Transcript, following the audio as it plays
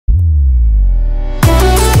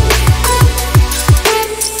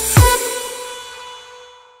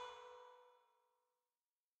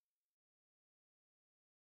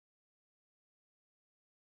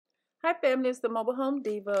Hi family, it's the Mobile Home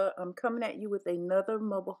Diva. I'm coming at you with another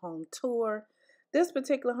mobile home tour. This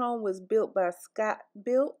particular home was built by Scott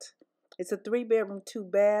Built. It's a 3-bedroom,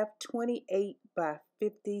 2-bath, 28 by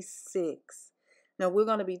 56. Now we're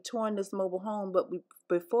going to be touring this mobile home, but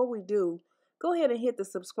before we do, go ahead and hit the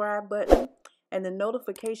subscribe button and the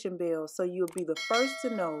notification bell so you'll be the first to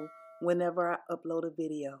know whenever I upload a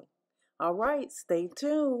video. All right, stay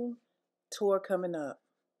tuned. Tour coming up.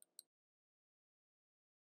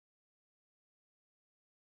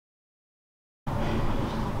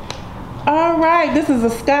 All right, this is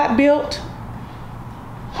a Scott Built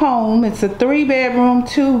home. It's a 3-bedroom,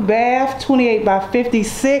 2-bath, 28 by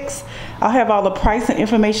 56. I'll have all the price and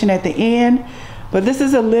information at the end. But this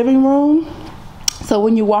is a living room. So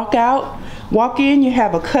when you walk in, you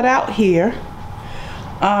have a cutout here.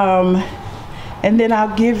 And then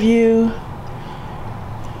I'll give you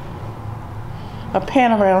a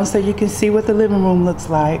pan around so you can see what the living room looks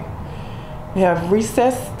like. We have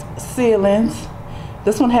recessed ceilings.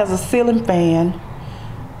 This one has a ceiling fan.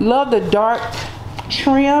 Love the dark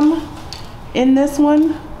trim in this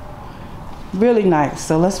one. Really nice.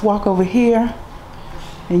 So let's walk over here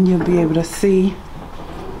and you'll be able to see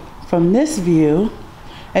from this view.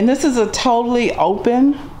 And this is a totally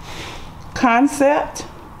open concept.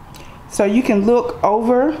 So you can look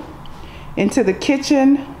over into the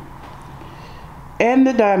kitchen and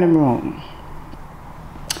the dining room.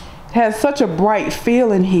 It has such a bright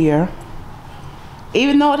feel in here.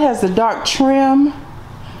 Even though it has the dark trim,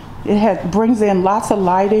 it brings in lots of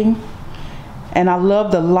lighting. And I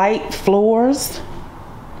love the light floors,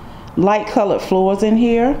 light colored floors in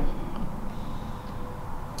here.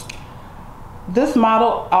 This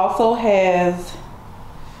model also has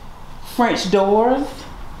French doors.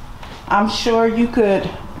 I'm sure you could,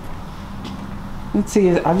 let's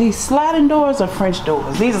see, are these sliding doors or French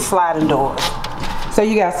doors? These are sliding doors. So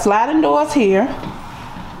you got sliding doors here.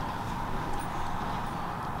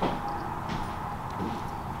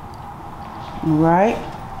 Right,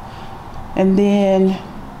 and then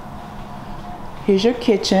here's your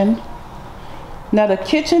kitchen. Now the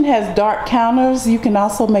kitchen has dark counters. You can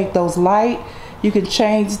also make those light. You can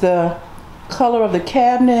change the color of the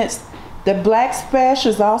cabinets. The black splash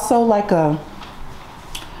is also like a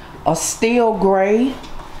steel gray.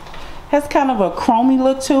 Has kind of a chromey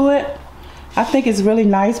look to it. I think it's really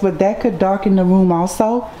nice, but that could darken the room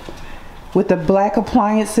also, with the black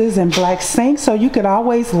appliances and black sink, so you could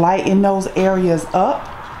always lighten those areas up.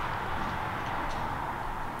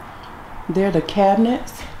 There are the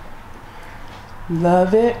cabinets.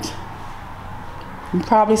 Love it. You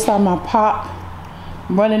probably saw my pop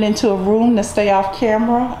running into a room to stay off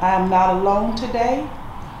camera. I am not alone today.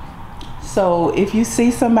 So if you see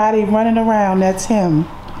somebody running around, that's him.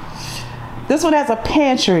 This one has a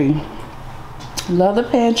pantry. Love the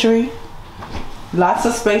pantry. Lots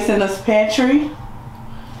of space in this pantry.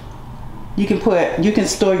 You can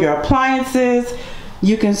store your appliances.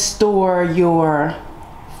 You can store your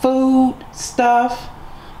food stuff.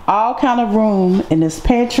 All kind of room in this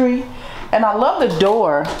pantry. And I love the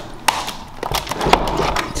door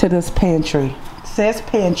to this pantry. It says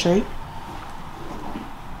pantry.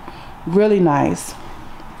 Really nice.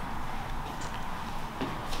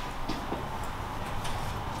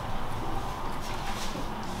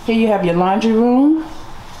 Here you have your laundry room,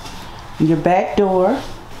 your back door.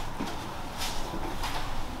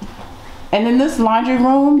 And in this laundry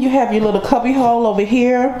room, you have your little cubby hole over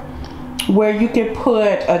here where you can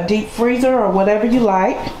put a deep freezer or whatever you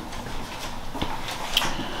like.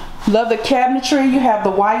 Love the cabinetry. You have the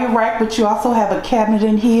wire rack, but you also have a cabinet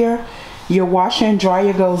in here. Your washer and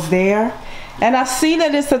dryer goes there. And I see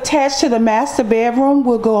that it's attached to the master bedroom.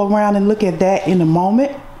 We'll go around and look at that in a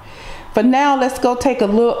moment. For now, let's go take a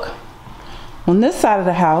look on this side of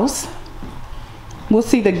the house. We'll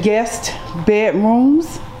see the guest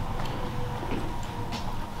bedrooms.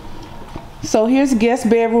 So here's guest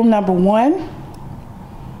bedroom number 1.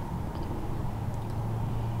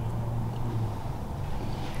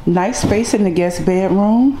 Nice space in the guest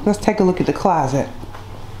bedroom. Let's take a look at the closet.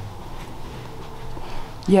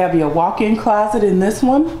 You have your walk-in closet in this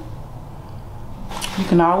one. You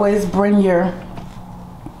can always bring your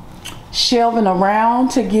shelving around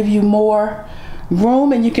to give you more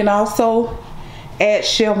room, and you can also add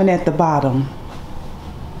shelving at the bottom.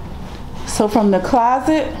 So from the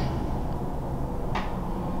closet,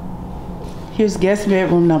 here's guest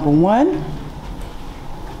bedroom number 1.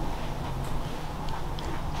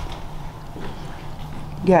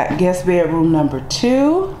 Got guest bedroom number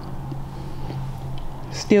 2.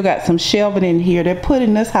 Still got some shelving in here. They're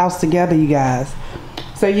putting this house together, you guys.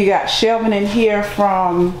 So you got shelving in here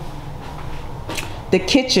from the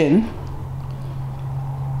kitchen,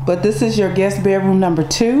 but this is your guest bedroom number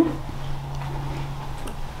 2.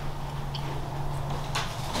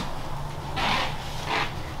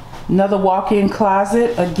 Another walk-in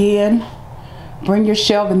closet. Again, bring your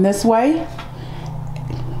shelving this way.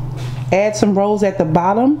 Add some rows at the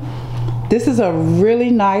bottom. This is a really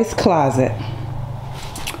nice closet.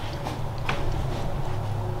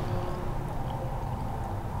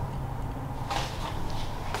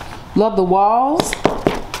 Love the walls.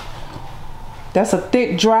 That's a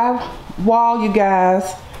thick dry wall, you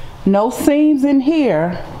guys. No seams in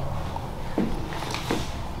here.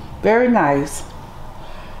 Very nice.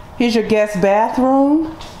 Here's your guest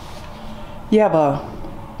bathroom. You have a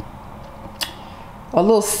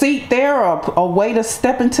little seat there, or a way to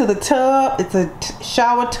step into the tub. It's a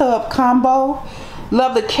shower tub combo.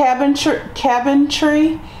 Love the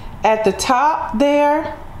cabinetry at the top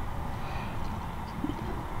there.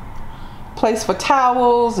 Place for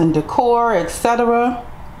towels and decor, etc.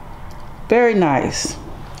 Very nice.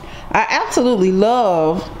 I absolutely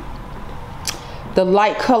love the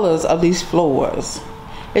light colors of these floors.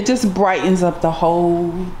 It just brightens up the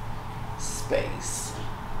whole space.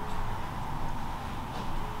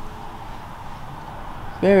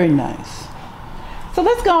 Very nice. So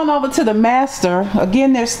let's go on over to the master.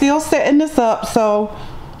 Again, they're still setting this up, so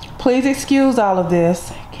please excuse all of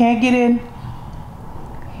this. Can't get in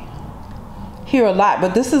here a lot,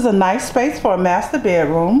 but this is a nice space for a master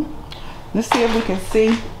bedroom. Let's see if we can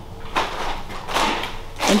see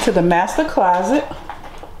into the master closet.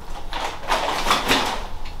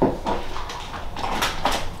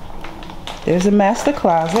 There's a master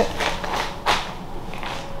closet.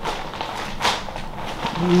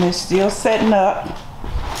 And they're still setting up.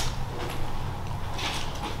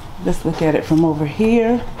 Let's look at it from over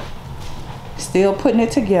here. Still putting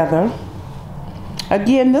it together.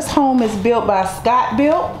 Again, this home is built by Scott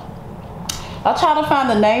Built. I'll try to find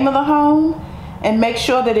the name of the home and make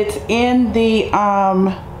sure that it's in the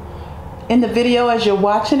video as you're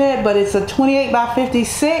watching it, but it's a 28 by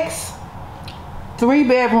 56, 3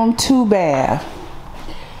 bedroom, 2 bath.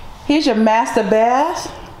 Here's your master bath.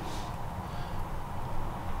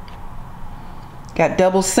 Got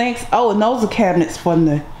double sinks. Oh, and those are cabinets from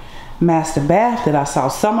the master bath that I saw,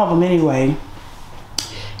 some of them anyway.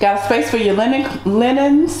 Got a space for your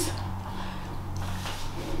linens.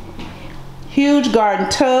 Huge garden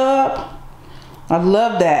tub. I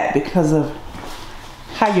love that because of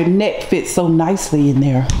how your neck fits so nicely in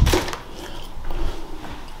there.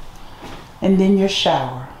 And then your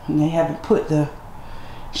shower. And they haven't put the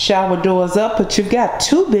shower doors up, but you've got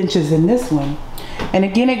 2 benches in this one. And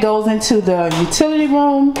again, it goes into the utility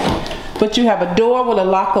room, but you have a door with a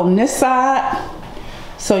lock on this side,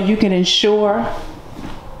 so you can ensure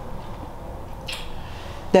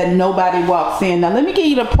that nobody walks in. Now let me give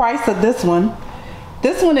you the price of this one.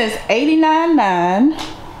 This one is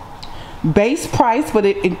 $89.9 base price, but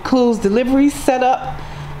it includes delivery, setup,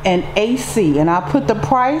 and AC. And I'll put the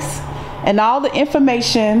price and all the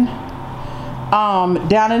information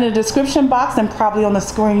down in the description box and probably on the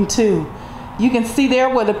screen too. You can see there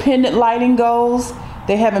where the pendant lighting goes.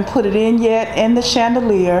 They haven't put it in yet, and the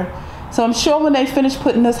chandelier. So I'm sure when they finish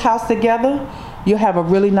putting this house together, you'll have a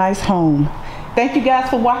really nice home. Thank you guys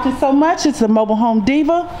for watching so much. It's the Mobile Home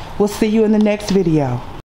Diva. We'll see you in the next video.